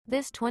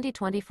This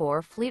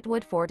 2024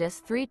 Fleetwood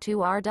Fortis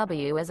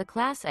 32RW is a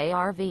Class A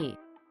RV.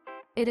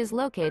 It is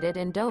located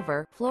in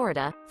Dover,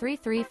 Florida,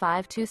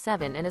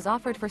 33527 and is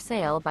offered for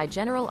sale by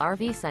General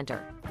RV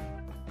Center.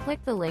 Click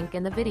the link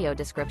in the video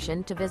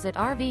description to visit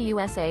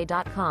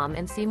RVUSA.com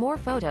and see more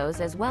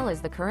photos as well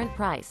as the current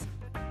price.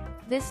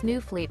 This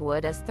new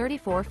Fleetwood is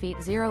 34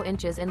 feet 0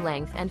 inches in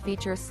length and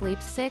features sleep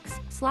 6,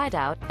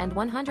 slide-out, and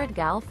 100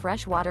 gal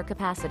fresh water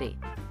capacity.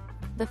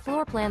 The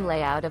floor plan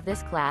layout of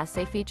this Class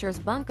A features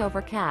bunk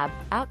over cab,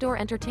 outdoor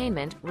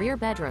entertainment, rear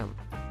bedroom.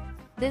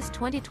 This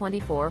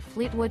 2024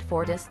 Fleetwood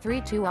Fortis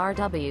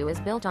 32RW is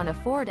built on a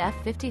Ford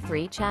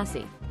F53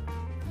 chassis.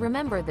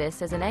 Remember,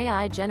 this is an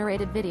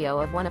AI-generated video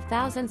of one of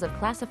thousands of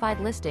classified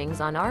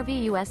listings on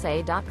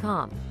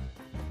RVUSA.com.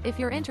 If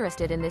you're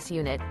interested in this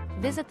unit,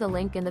 visit the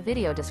link in the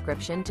video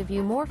description to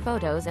view more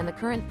photos and the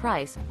current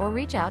price, or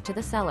reach out to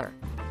the seller.